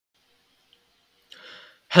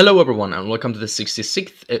Hello, everyone, and welcome to the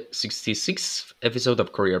 66th episode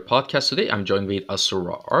of Kouryer podcast. Today, I'm joined with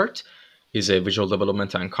Asura Art. He's a visual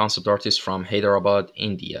development and concept artist from Hyderabad,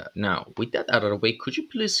 India. Now, with that out of the way, could you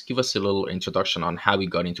please give us a little introduction on how you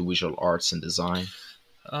got into visual arts and design?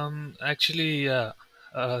 Actually, yeah.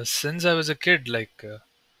 Since I was a kid,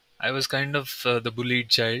 I was kind of the bullied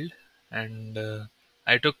child, and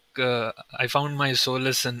I found my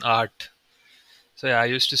solace in art. So yeah, I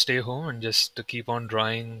used to stay home and just to keep on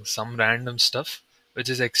drawing some random stuff, which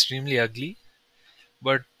is extremely ugly.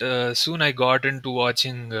 But soon I got into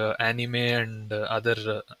watching anime and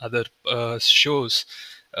other shows,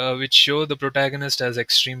 which show the protagonist as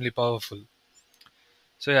extremely powerful.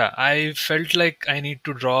 So yeah, I felt like I need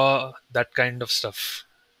to draw that kind of stuff,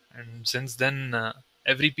 and since then,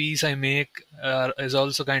 every piece I make is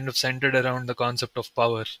also kind of centered around the concept of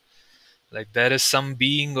power. Like there is some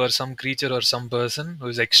being or some creature or some person who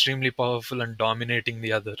is extremely powerful and dominating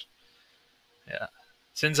the other. Yeah.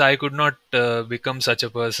 Since I could not become such a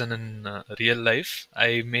person in real life,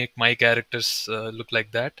 I make my characters look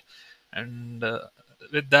like that, and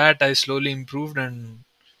with that, I slowly improved, and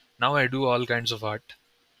now I do all kinds of art.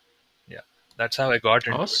 Yeah, that's how I got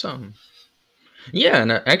into it. Awesome. Yeah,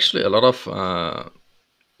 and actually, a lot of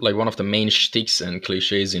like one of the main shticks and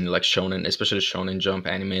cliches in like shonen, especially shonen jump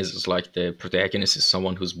animes, is like the protagonist is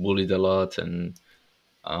someone who's bullied a lot and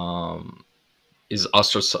um, is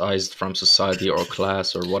ostracized from society or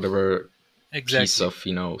class or whatever piece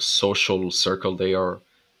Exactly. of social circle they are.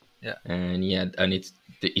 Yeah. And yeah, and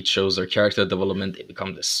it shows their character development. They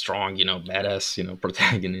become the strong, badass,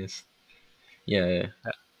 protagonist. Yeah. Yeah.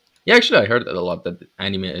 Yeah, actually, I heard that a lot, that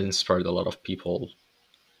anime inspired a lot of people,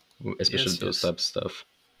 especially Yes. those Yes. type of stuff.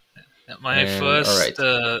 Yeah, my And all first, right.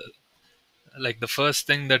 the first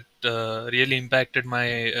thing that really impacted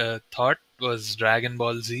my thought was Dragon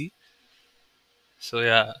Ball Z. So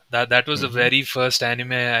yeah, that was the Hmm. very first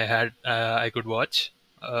anime I could watch.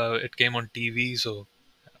 It came on TV, so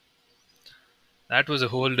that was a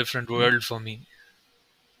whole different world for me.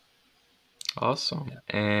 Awesome. Yeah.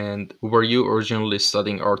 And were you originally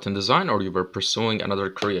studying art and design, or you were pursuing another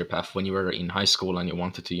career path when you were in high school and you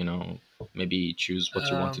wanted to, maybe choose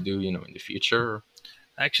what you want to Um, do, in the future?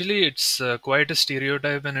 Actually, it's quite a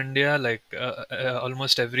stereotype in India.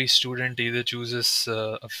 Almost every student either chooses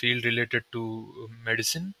a field related to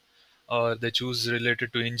medicine or they choose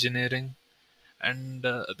related to engineering, and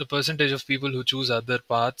the percentage of people who choose other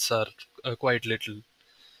paths are quite little.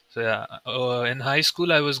 So yeah, in high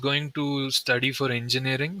school I was going to study for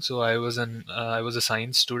engineering, so I was a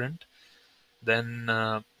science student. Then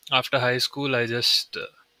after high school, I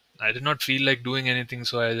did not feel like doing anything,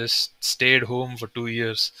 so I just stayed home for 2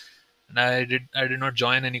 years, and I did not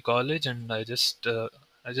join any college, and I just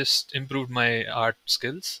improved my art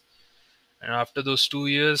skills. And after those 2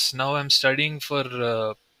 years, now I'm studying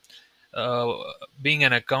for being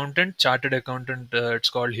an accountant, chartered accountant. It's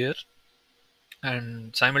called here,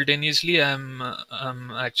 and simultaneously I'm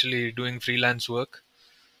actually doing freelance work.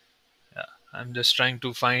 Yeah, I'm just trying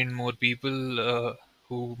to find more people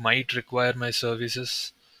who might require my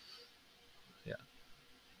services. Yeah,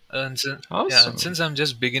 yeah, and Awesome. since I'm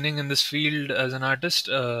just beginning in this field as an artist,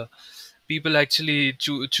 people actually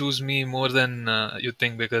choose me more than you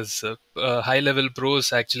think, because high level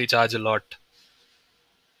pros actually charge a lot.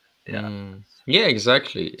 Yeah, Mm. Yeah,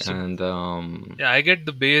 exactly. so And yeah, I get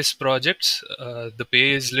the base projects. The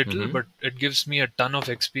pay is little, mhm. but it gives me a ton of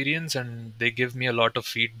experience, and they give me a lot of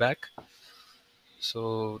feedback.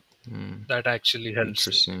 So Mm. that actually helps me.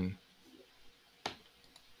 Interesting.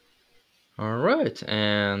 All right.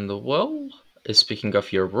 And well, speaking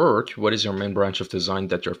of your work, what is your main branch of design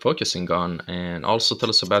that you're focusing on? And also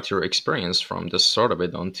tell us about your experience from the start of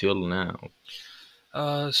it until now.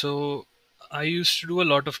 So I used to do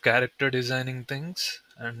a lot of character designing things,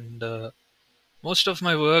 and most of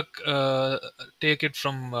my work, take it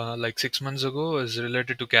from like 6 months ago, is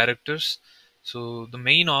related to characters. So the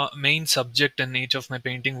main subject in each of my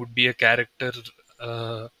painting would be a character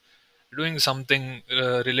uh, doing something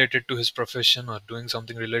related to his profession or doing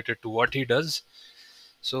something related to what he does.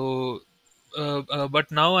 So,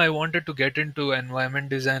 but now I wanted to get into environment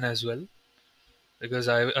design as well, because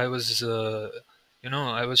I was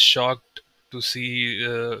I was shocked to see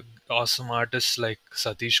awesome artists like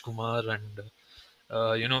Satish Kumar and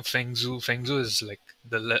Feng Zhu. Feng Zhu is like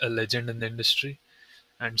a legend in the industry,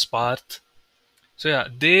 and Sparth. So yeah,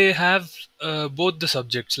 they have both the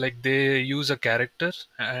subjects. Like they use a character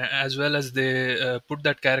as well as they put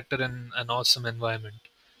that character in an awesome environment.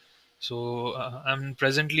 So I'm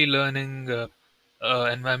presently learning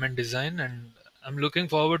environment design, and I'm looking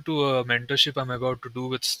forward to a mentorship I'm about to do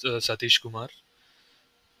with Satish Kumar.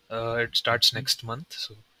 It starts next month,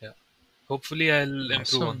 so yeah. Hopefully, I'll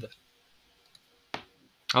improve on Awesome. that.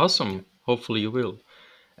 Awesome. Hopefully you will.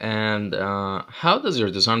 And how does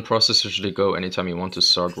your design process usually go anytime you want to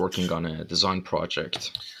start working on a design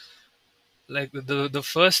project? Like the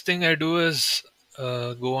first thing I do is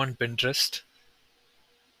go on Pinterest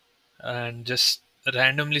and just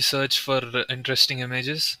randomly search for interesting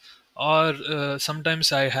images. Or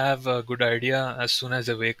sometimes I have a good idea as soon as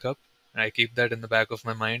I wake up. I keep that in the back of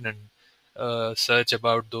my mind and search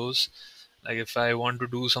about those. Like if I want to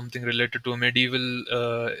do something related to a medieval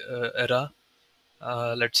era,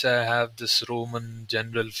 let's say I have this Roman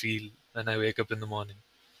general feel when I wake up in the morning.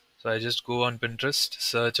 So I just go on Pinterest,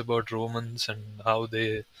 search about Romans and how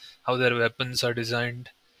their weapons are designed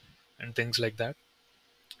and things like that.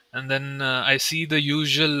 And then I see the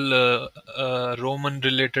usual Roman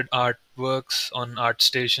related artworks on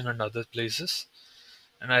ArtStation and other places,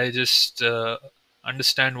 and I just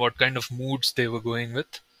understand what kind of moods they were going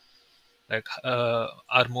with. Like,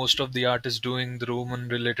 are most of the artists doing the Roman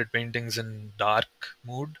related paintings in dark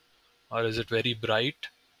mood, or is it very bright,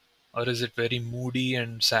 or is it very moody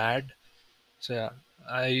and sad? So yeah,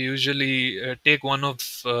 I usually take one of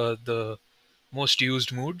the most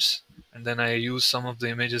used moods, and then I use some of the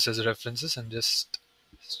images as references and just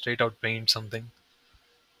straight out paint something.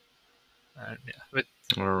 And yeah, with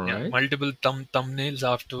All yeah right. multiple thumbnails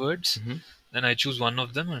afterwards, Mhm. then I choose one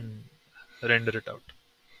of them and render it out.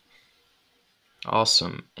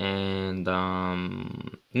 Awesome. And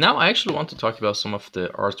now I actually want to talk about some of the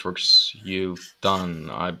artworks you've done.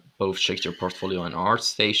 I both checked your portfolio on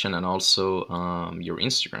ArtStation and also your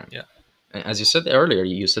Instagram. Yeah, As you said earlier,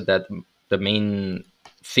 you said that the main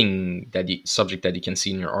subject that you can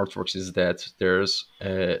see in your artworks is that there's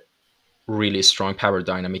a really strong power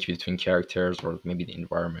dynamic between characters or maybe the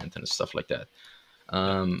environment and stuff like that.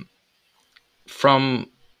 yeah. Um,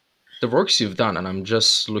 from the works you've done, and I'm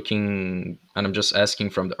just looking and I'm just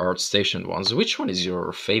asking from the art station ones, which one is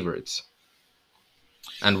your favorite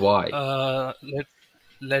and why?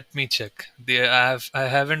 Let me check. I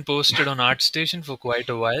haven't posted on ArtStation for quite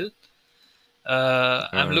a while.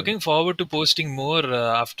 I'm uh, looking forward to posting more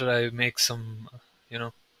after I make you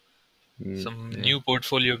know, some yeah. new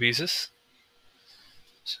portfolio pieces.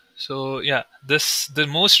 So yeah, this the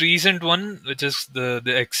most recent one, which is the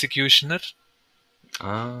Executioner,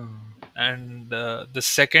 Ah. and the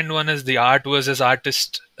second one is the Art versus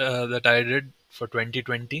Artist that I did for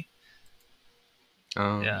 2020.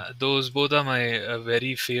 Ah. Yeah, those both are my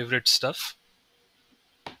very favorite stuff.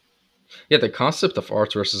 Yeah, the concept of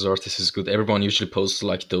art versus artist is good. Everyone usually posts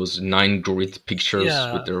like those 9 grid pictures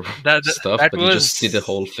with Yeah, their that that, stuff, that but you just did the was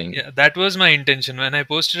whole thing. yeah, that was my intention when I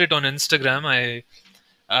posted it on Instagram.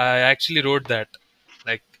 I actually wrote that,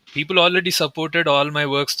 like, people already supported all my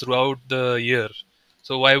works throughout the year,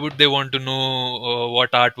 so why would they want to know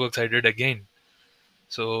what artworks I did again?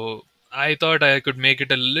 So I thought I could make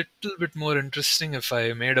it a little bit more interesting if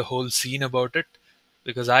I made a whole scene about it,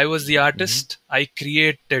 because I was the Hmm. artist, I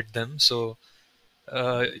created them. So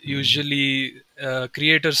Mm. usually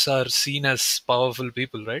creators are seen as powerful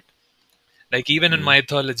people, right? Like even in Mm.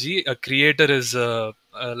 mythology, a creator is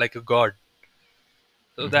like a god.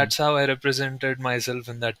 So Hmm. that's how I represented myself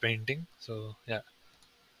in that painting. So yeah,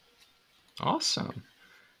 Awesome.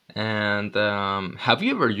 And have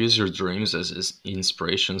you ever used your dreams as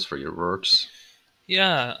inspirations for your works?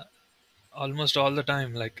 yeah, almost all the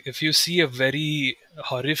time. Like if you see a very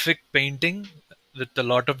horrific painting with a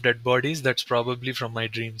lot of dead bodies, that's probably from my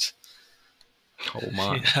dreams. Oh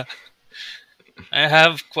my. Yeah, I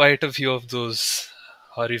have quite a few of those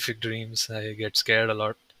horrific dreams. I get scared a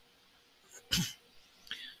lot.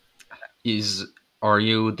 Is Are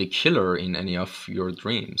you the killer in any of your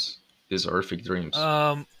dreams? These horrific dreams.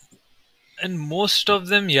 Um, and most of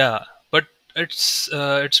them, yeah, but it's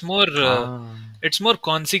more Ah. it's more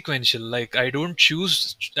consequential. Like I don't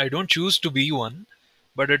choose to be one,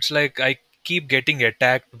 but it's like I keep getting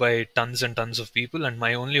attacked by tons and tons of people, and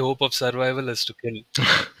my only hope of survival is to kill.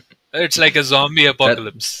 It's like a zombie that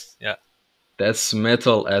apocalypse. Yeah, that's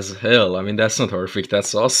metal as hell. I mean, that's not horrific.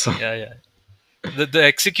 That's awesome. yeah, yeah. The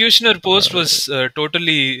executioner post Uh, was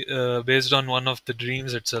totally based on one of the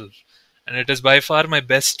dreams itself, and it is by far my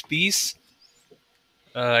best piece,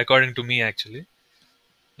 according to me, actually,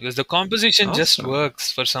 because the composition just awesome.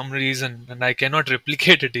 works for some reason, and I cannot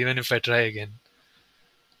replicate it even if I try again.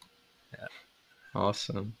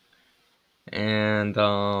 Awesome. And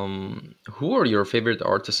who are your favorite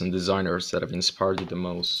artists and designers that have inspired you the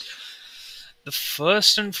most? The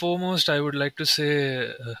first and foremost, I would like to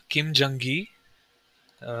say Kim Jung-gi.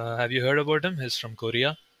 Have you heard about him? He's from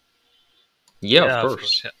Korea. Yeah, of Yeah, of course.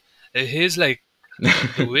 course. Yeah, he's like.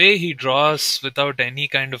 The way he draws without any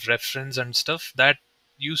kind of reference and stuff, that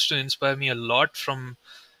used to inspire me a lot from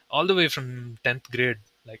all the way from 10th grade,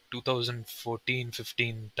 like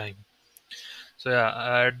 2014-15 time. So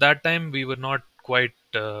yeah, at that time we were not quite,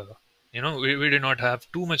 we did not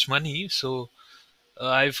have too much money. So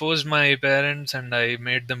I forced my parents and I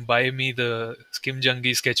made them buy me the Skim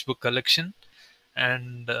Jungi sketchbook collection,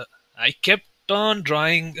 and I kept on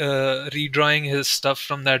redrawing his stuff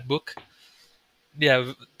from that book.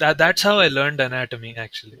 Yeah, that's how I learned anatomy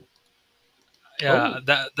actually. Yeah, Oh,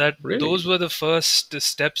 that those really? were the first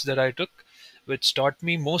steps that I took, which taught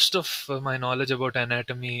me most of my knowledge about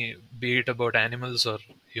anatomy, be it about animals or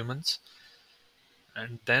humans.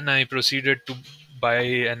 And then I proceeded to buy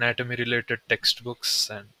anatomy related textbooks,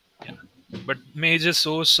 and yeah. But major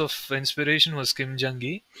source of inspiration was Kim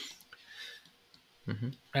Jung-gi, Hmm.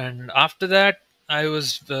 and after that I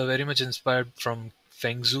was very much inspired from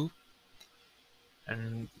Feng Zhu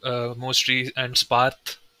and and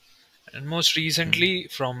Sparth, and most Hmm. recently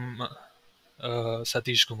from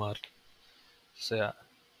Satish Kumar. So yeah,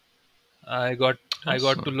 I got I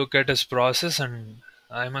got to Awesome. look at his process, and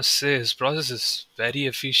I must say his process is very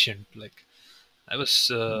efficient. Like I was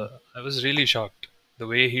really shocked the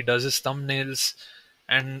way he does his thumbnails,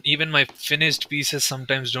 and even my finished pieces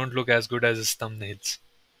sometimes don't look as good as his thumbnails.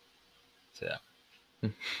 So yeah,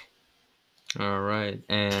 All right.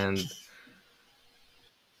 And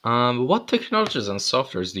what technologies and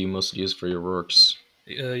softwares do you mostly use for your works?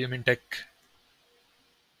 you mean tech?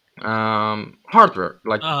 Hardware,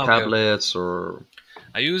 like Ah, okay, okay. tablets or.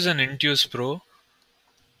 I use an Intuos Pro,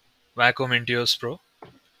 Wacom Intuos Pro.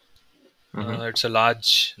 Hmm. It's a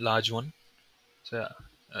large one. So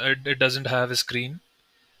yeah, it doesn't have a screen.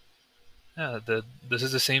 Yeah, this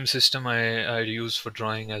is the same system I use for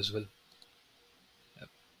drawing as well.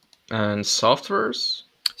 And softwares?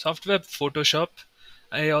 Software Photoshop.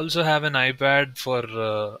 I also have an iPad for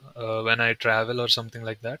when I travel or something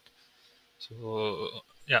like that. So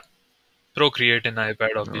yeah, Procreate in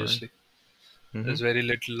iPad All right. obviously. Mm-hmm. There's very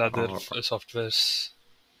little other All softwares.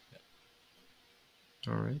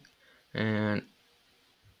 right. And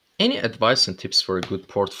any advice and tips for a good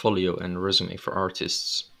portfolio and resume for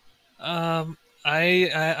artists? Um, I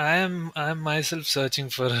am myself searching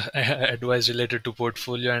for advice related to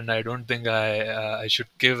portfolio, and I don't think I should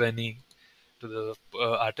give any to the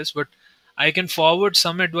artist, but I can forward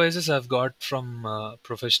some advices I've got from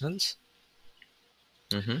professionals.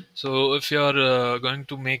 Mm-hmm. So if you're going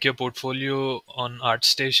to make your portfolio on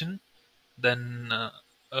ArtStation, then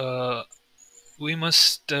uh, we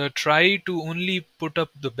must try to only put up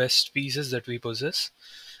the best pieces that we possess.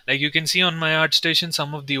 Like you can see on my ArtStation,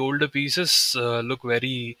 some of the older pieces look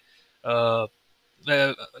very uh,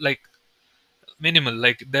 like minimal.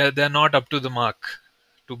 Like they're not up to the mark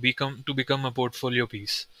to become a portfolio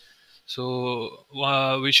piece. So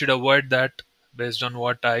we should avoid that based on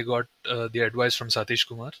what I got the advice from Satish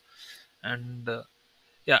Kumar. And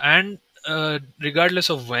yeah, and regardless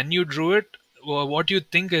of when you drew it, what you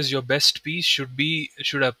think is your best piece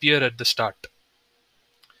should appear at the start.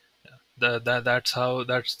 That's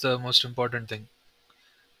the most important thing.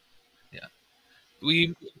 Yeah,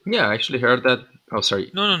 we Yeah, I actually heard that. Oh,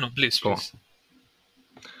 sorry. no, please, Go on. please.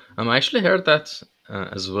 I actually heard that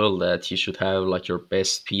as well. That you should have like your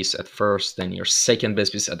best piece at first, then your second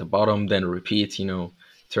best piece at the bottom, then repeat.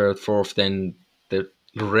 Third, fourth, then the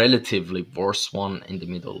relatively worst one in the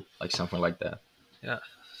middle, like something like that. Yeah.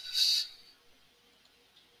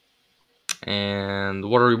 And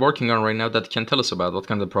what are you working on right now that you can tell us about? What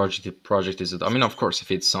kind of project is it? I mean, of course, if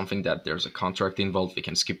it's something that there's a contract involved, we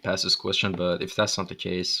can skip past this question. But if that's not the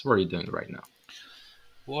case, what are you doing right now?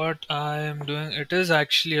 What I am doing, it is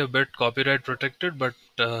actually a bit copyright protected, but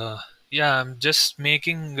yeah, I'm just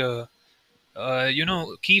making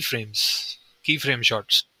keyframe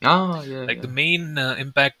shots, Ah, yeah, like the yeah. main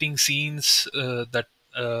impacting scenes uh, that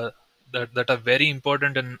are very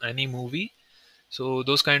important in any movie. So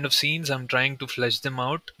those kind of scenes, I'm trying to flesh them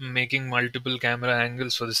out, making multiple camera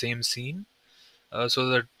angles for the same scene, so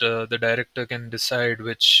that the director can decide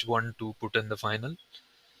which one to put in the final.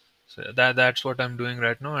 So that's what I'm doing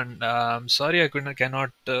right now, and I'm sorry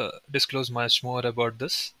cannot disclose much more about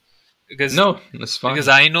this because No, that's because fine.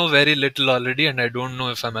 I know very little already, and I don't know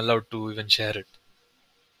if I'm allowed to even share it.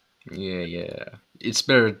 Yeah, yeah. It's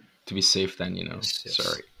better to be safe than, Yes, yes,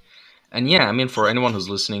 sorry. And yeah, I mean, for anyone who's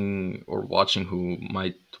listening or watching who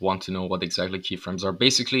might want to know what exactly keyframes are,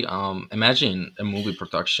 basically, imagine a movie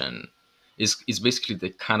production is basically the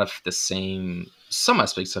kind of the same. Some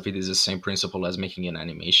aspects of it is the same principle as making an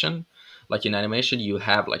animation. Like in animation, you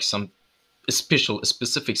have like some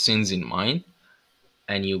specific scenes in mind,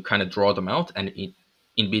 and you kind of draw them out, and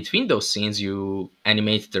in between those scenes you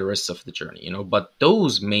animate the rest of the journey, but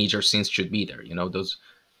those major scenes should be there, those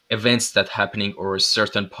events that happening or a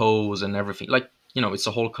certain pose and everything, like, it's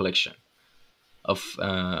a whole collection of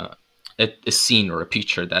a scene or a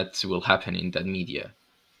picture that will happen in that media.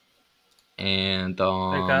 And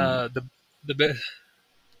Like the best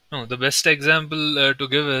no the best example to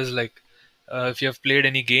give is like, if you have played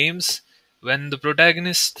any games, when the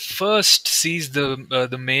protagonist first sees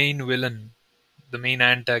the main villain, the main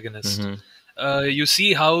antagonist, mhm, you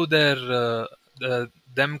see how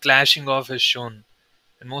them clashing off is shown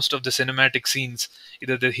in most of the cinematic scenes.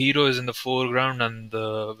 Either the hero is in the foreground and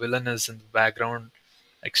the villain is in the background,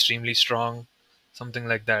 extremely strong, something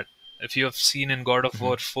like that. If you have seen in God of mhm.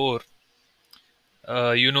 War 4,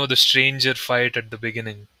 you know the stranger fight at the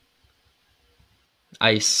beginning.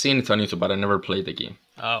 I seen it on YouTube, but I never played the game.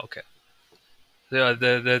 Ah, okay. Yeah,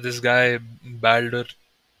 this guy Baldur.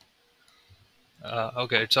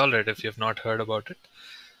 Okay, it's all right if you have not heard about it.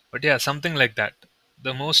 But yeah, something like that.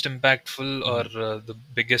 The most impactful or Mhm. the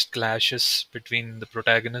biggest clashes between the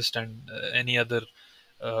protagonist and any other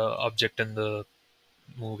object in the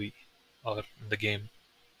movie or in the game.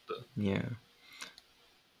 Yeah.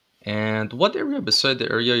 And what area beside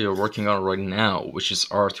the area you're working on right now, which is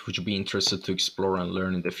art, would you be interested to explore and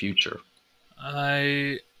learn in the future?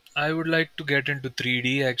 I I would like to get into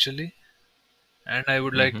 3D actually, and I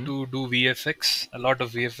would like Hmm. to do VFX, a lot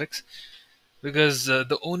of VFX, because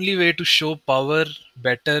the only way to show power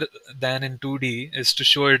better than in 2D is to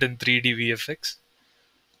show it in 3D VFX.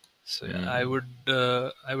 So yeah,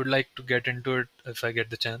 Mm. I would like to get into it if I get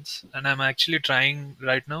the chance, and I'm actually trying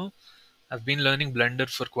right now. I've been learning Blender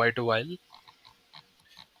for quite a while.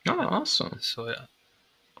 Oh, Yeah. awesome. So yeah,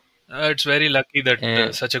 it's very lucky that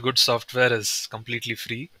And such a good software is completely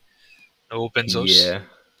free, open source. yeah.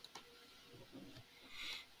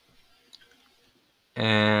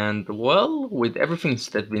 And well, with everything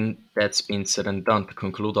that's been said and done, to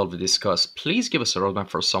conclude all we discussed, please give us a roadmap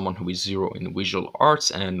for someone who is zero in visual arts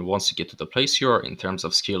and wants to get to the place you are in terms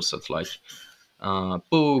of skill sets, like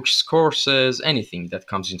books, courses, anything that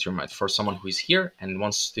comes into your mind for someone who is here and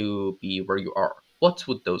wants to be where you are. What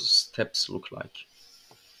would those steps look like?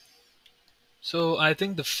 So I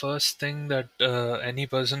think the first thing that any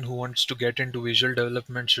person who wants to get into visual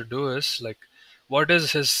development should do is like, what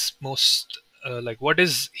is his most like, what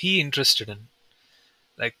is he interested in?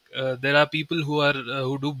 Like, there are people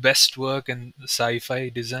who do best work in sci-fi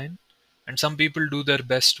design, and some people do their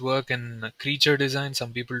best work in creature design.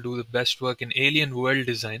 Some people do the best work in alien world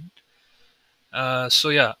design. So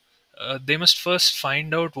yeah, they must first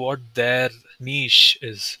find out what their niche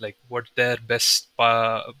is, like what their best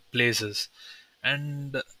place is,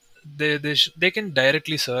 and they can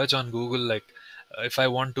directly search on Google, like, if I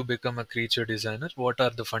want to become a creature designer, what are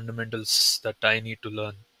the fundamentals that I need to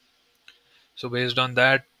learn? So based on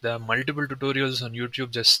that, there are multiple tutorials on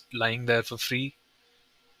YouTube just lying there for free.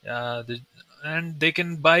 And they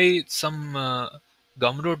can buy some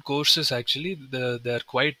Gumroad courses. Actually, they're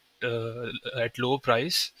quite at low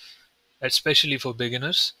price, especially for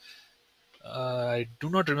beginners. I do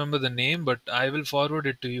not remember the name, but I will forward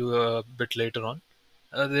it to you a bit later on.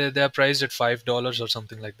 They are priced at $5 or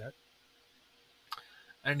something like that.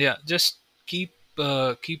 And yeah, just keep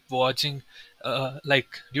watching.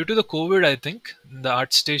 Like, due to the COVID, I think the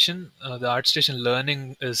art station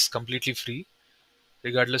learning is completely free,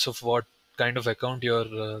 regardless of what kind of account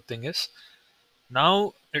your thing is.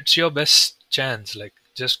 Now it's your best chance. Like,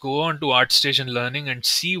 just go on to ArtStation Learning and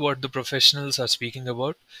see what the professionals are speaking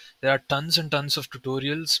about. There are tons and tons of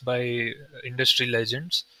tutorials by industry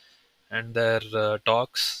legends and their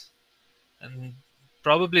talks, and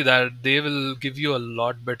probably that they will give you a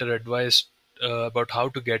lot better advice about how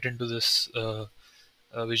to get into this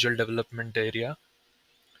visual development area.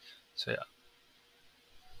 So yeah.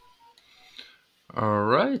 All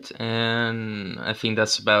right, and I think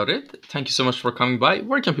that's about it. Thank you so much for coming by.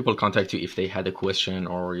 Where can people contact you if they had a question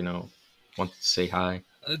or want to say hi?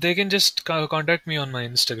 They can just contact me on my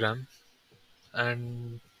Instagram.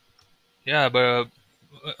 And yeah, but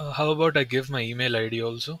how about I give my email ID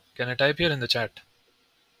also? Can I type here in the chat?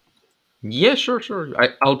 Yeah, sure, sure.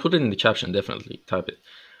 I'll put it in the caption. Definitely type it.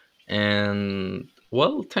 And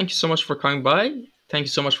well, thank you so much for coming by. Thank you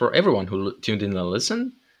so much for everyone who tuned in and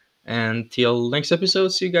listened. And till next episode,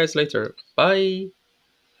 see you guys later. Bye.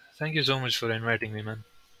 Thank you so much for inviting me, man.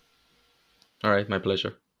 All right, my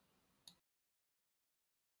pleasure.